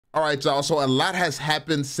All right, y'all. So a lot has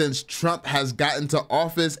happened since Trump has gotten to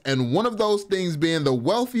office, and one of those things being the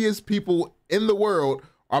wealthiest people in the world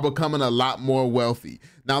are becoming a lot more wealthy.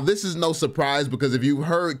 Now, this is no surprise because if you've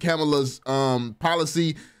heard Kamala's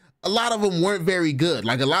policy, a lot of them weren't very good.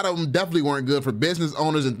 Like a lot of them definitely weren't good for business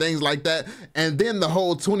owners and things like that. And then the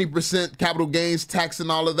whole 20% capital gains tax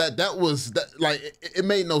and all of that, it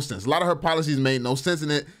made no sense. A lot of her policies made no sense,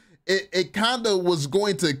 and it kind of was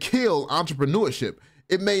going to kill entrepreneurship.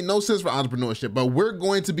 It made no sense for entrepreneurship, but we're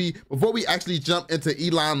going to be, before we actually jump into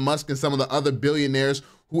Elon Musk and some of the other billionaires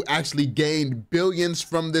who actually gained billions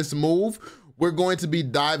from this move, we're going to be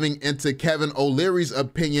diving into Kevin O'Leary's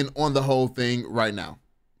opinion on the whole thing right now.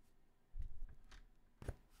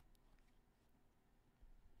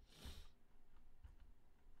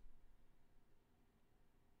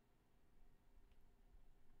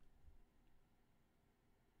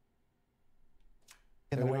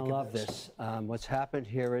 You're going to love this. What's happened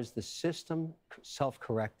here is the system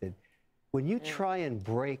self-corrected. When you try and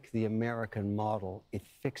break the American model, it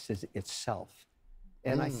fixes itself.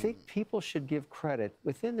 And I think people should give credit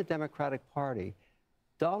within the Democratic Party.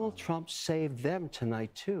 Donald Trump saved them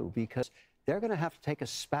tonight, too, because they're going to have to take a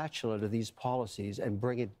spatula to these policies and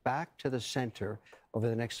bring it back to the center over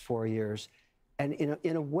the next 4 years and,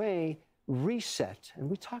 in a way, reset. And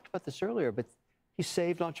we talked about this earlier, but he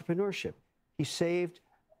saved entrepreneurship. He saved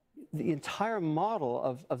the entire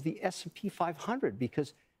model of the S&P 500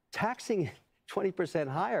 because taxing 20%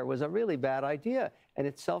 higher was a really bad idea, and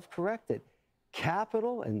it self-corrected.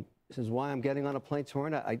 Capital, and this is why I'm getting on a plane tomorrow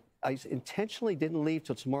night. I intentionally didn't leave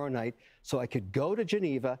till tomorrow night so I could go to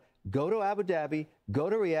Geneva, go to Abu Dhabi,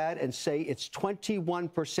 go to Riyadh, and say it's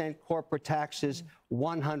 21% corporate taxes,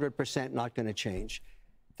 100% not going to change.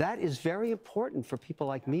 That is very important for people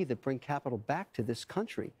like me that bring capital back to this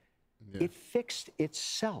country. Yeah. It fixed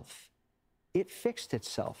itself. It fixed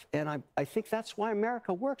itself. And I think that's why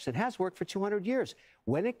America works. It has worked for 200 years.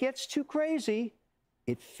 When it gets too crazy,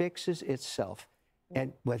 it fixes itself.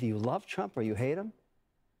 And whether you love Trump or you hate him,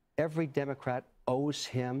 every Democrat owes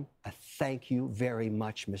him a thank you very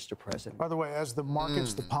much, Mr. President. By the way, as the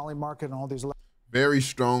markets, the poly market and all these... Very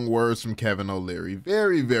strong words from Kevin O'Leary.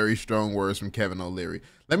 Very, very strong words from Kevin O'Leary.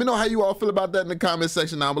 Let me know how you all feel about that in the comment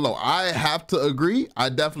section down below. I have to agree. I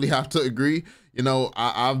definitely have to agree. You know,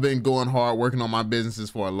 I've been going hard working on my businesses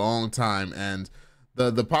for a long time, and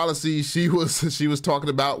the policy she was talking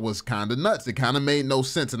about was kind of nuts. It kind of made no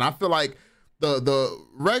sense, and I feel like the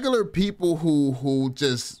regular people who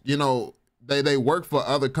just, you know, they work for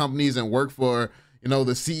other companies and work for, you know,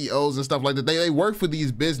 the CEOs and stuff like that. They work for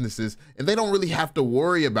these businesses and they don't really have to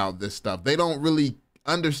worry about this stuff. They don't really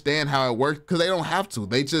understand how it works because they don't have to.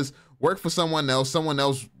 They just work for someone else. Someone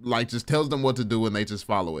else like just tells them what to do and they just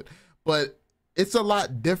follow it. But it's a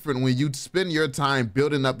lot different when you spend your time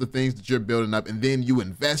building up the things that you're building up, and then you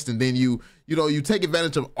invest, and then you take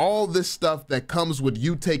advantage of all this stuff that comes with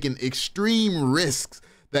you taking extreme risks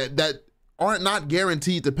that aren't not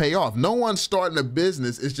guaranteed to pay off. No one starting a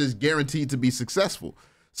business is just guaranteed to be successful.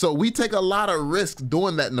 So we take a lot of risks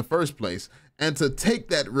doing that in the first place. And to take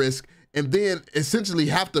that risk and then essentially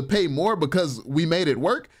have to pay more because we made it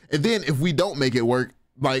work. And then if we don't make it work,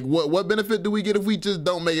 like what benefit do we get if we just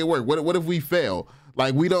don't make it work? What if we fail?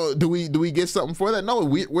 Like do we get something for that? No,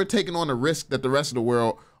 we're taking on a risk that the rest of the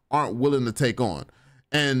world aren't willing to take on.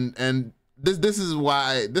 And this is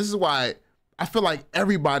why I feel like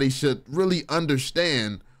everybody should really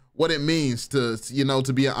understand what it means to, you know,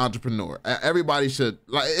 to be an entrepreneur. Everybody should,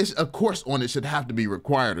 like, a course on it should have to be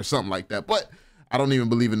required or something like that. But I don't even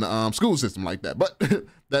believe in the school system like that. But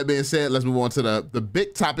that being said, let's move on to the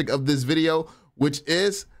big topic of this video, which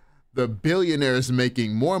is the billionaires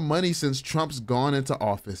making more money since Trump's gone into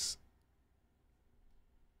office.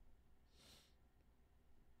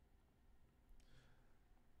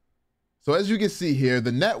 So as you can see here,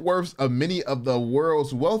 the net worths of many of the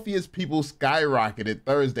world's wealthiest people skyrocketed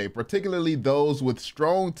Thursday, particularly those with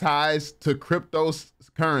strong ties to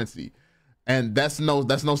cryptocurrency. And that's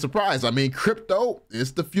no surprise. I mean, crypto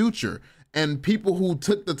is the future, and people who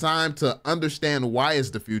took the time to understand why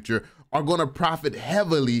it's the future are going to profit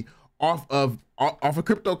heavily off of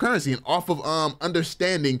cryptocurrency and off of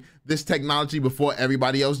understanding this technology before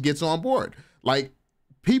everybody else gets on board. Like,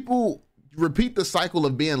 people repeat the cycle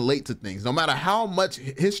of being late to things. No matter how much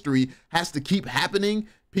history has to keep happening,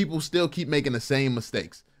 people still keep making the same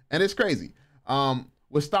mistakes. And it's crazy.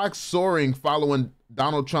 With stocks soaring following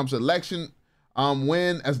Donald Trump's election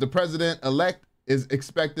win as the president-elect is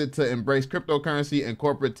expected to embrace cryptocurrency and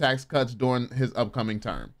corporate tax cuts during his upcoming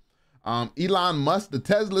term. Elon Musk, the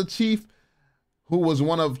Tesla chief, who was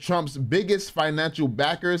one of Trump's biggest financial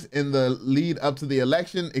backers in the lead up to the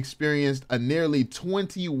election, experienced a nearly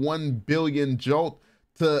 21 billion jolt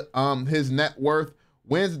to his net worth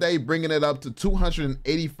Wednesday, bringing it up to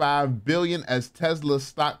 285 billion as Tesla's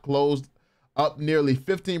stock closed up nearly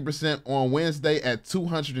 15% on Wednesday at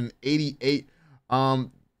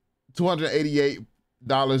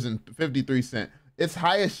 $288.53. Its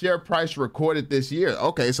highest share price recorded this year.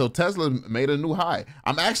 Okay, so Tesla made a new high.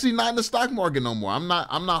 I'm actually not in the stock market no more. I'm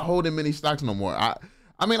not holding many stocks no more. I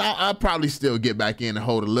mean, I'll probably still get back in and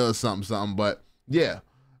hold a little something, but yeah.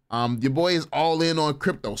 Your boy is all in on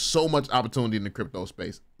crypto. So much opportunity in the crypto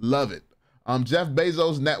space. Love it. Jeff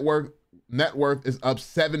Bezos' net worth is up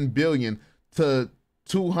 7 billion to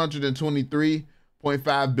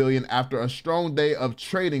 223.5 billion after a strong day of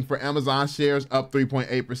trading for Amazon shares, up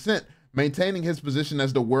 3.8%, maintaining his position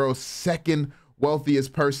as the world's second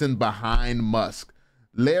wealthiest person behind Musk.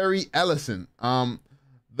 Larry Ellison,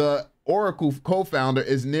 the Oracle co-founder,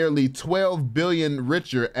 is nearly 12 billion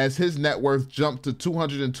richer as his net worth jumped to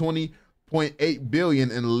 220.8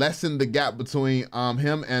 billion and lessened the gap between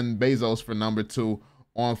him and Bezos for number 2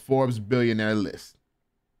 on Forbes billionaire list.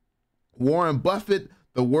 Warren Buffett,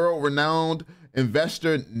 the world-renowned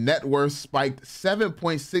investor, net worth spiked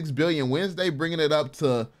 7.6 billion Wednesday, bringing it up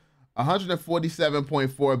to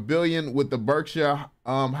 147.4 billion, with the Berkshire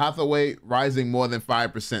Hathaway rising more than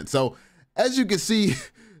 5%. So as you can see,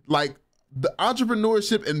 like, the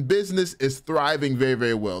entrepreneurship and business is thriving very,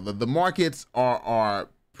 very well. The markets are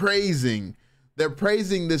praising, they're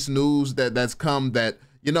praising this news that's come, that,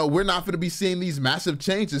 you know, we're not going to be seeing these massive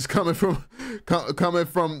changes coming from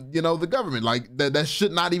you know, the government. Like, that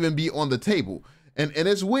should not even be on the table. And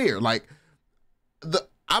it's weird. Like,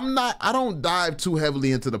 I don't dive too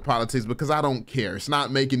heavily into the politics because I don't care. It's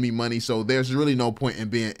not making me money, so there's really no point in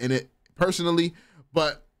being in it personally.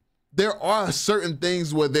 But there are certain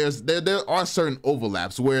things where there are certain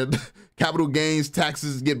overlaps where capital gains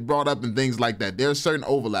taxes get brought up and things like that. There are certain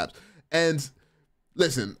overlaps. And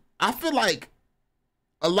listen, I feel like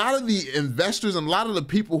a lot of the investors and a lot of the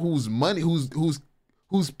people whose money, who's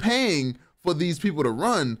paying for these people to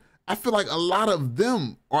run, I feel like a lot of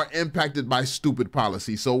them are impacted by stupid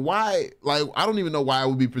policy. So why, like, I don't even know why it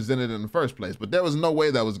would be presented in the first place, but there was no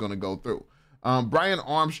way that was going to go through. Brian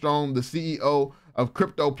Armstrong, the CEO of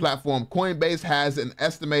crypto platform Coinbase, has an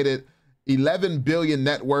estimated 11 billion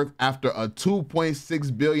net worth after a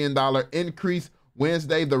 $2.6 billion increase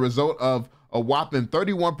Wednesday, the result of a whopping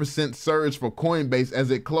 31% surge for Coinbase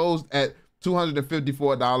as it closed at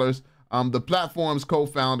 $254. The platform's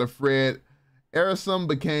co-founder, Fred Arison,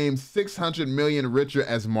 became 600 million richer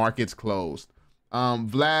as markets closed.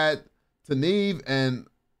 Vlad Teniv and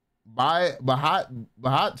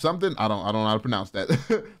Bahat something, I don't know how to pronounce that.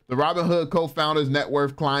 The Robinhood co-founders' net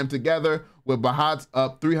worth climbed together, with Bahat's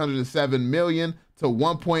up 307 million to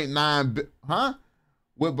 1.9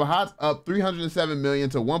 with Bahat's up 307 million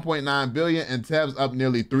to 1.9 billion and Tev's up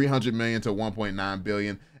nearly 300 million to 1.9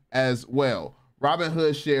 billion as well.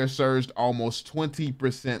 Robinhood shares surged almost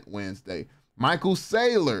 20% Wednesday. Michael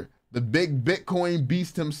Saylor, the big Bitcoin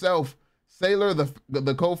beast himself. Saylor,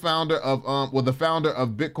 the co-founder of the founder of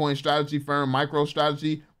Bitcoin strategy firm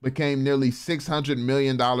MicroStrategy, became nearly $600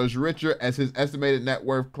 million richer as his estimated net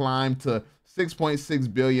worth climbed to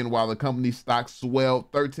 6.6 billion, while the company's stock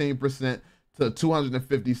swelled 13% to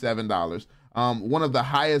 $257, one of the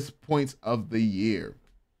highest points of the year.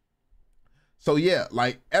 So yeah,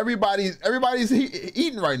 like everybody's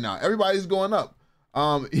eating right now. Everybody's going up.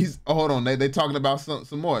 Hold on, they talking about some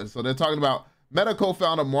more. So they're talking about Meta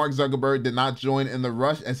co-founder Mark Zuckerberg did not join in the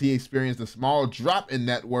rush as he experienced a small drop in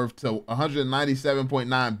net worth to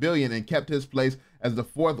 197.9 billion and kept his place as the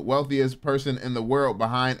fourth wealthiest person in the world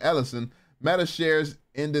behind Ellison. Meta shares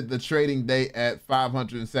ended the trading day at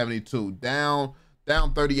 572, down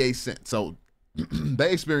 38 cents. So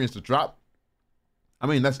they experienced a drop. I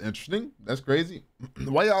mean, that's interesting. That's crazy.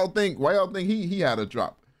 Why y'all think he had a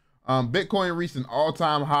drop? Bitcoin reached an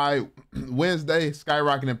all-time high Wednesday,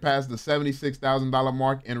 skyrocketing past the $76,000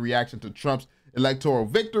 mark in reaction to Trump's electoral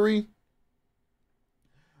victory.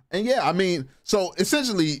 And yeah, I mean, so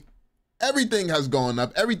essentially everything has gone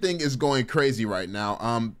up. Everything is going crazy right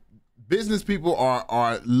now. Business people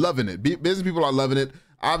are loving it. Business people are loving it.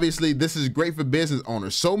 Obviously, this is great for business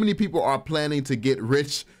owners. So many people are planning to get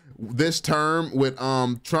rich this term with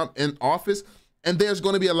Trump in office. And there's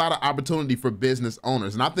going to be a lot of opportunity for business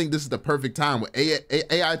owners. And I think this is the perfect time with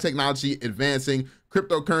AI technology advancing,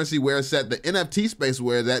 cryptocurrency where it's at, the NFT space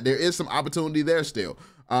where it's at, there is some opportunity there still.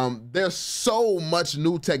 There's so much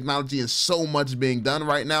new technology and so much being done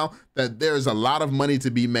right now that there's a lot of money to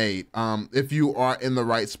be made if you are in the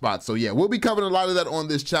right spot. So yeah, we'll be covering a lot of that on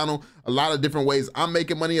this channel, a lot of different ways I'm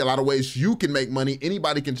making money, a lot of ways you can make money,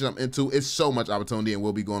 anybody can jump into. It's so much opportunity, and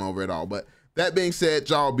we'll be going over it all. But that being said,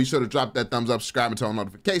 y'all, be sure to drop that thumbs up, subscribe, and turn on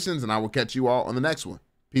notifications, and I will catch you all on the next one.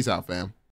 Peace out, fam.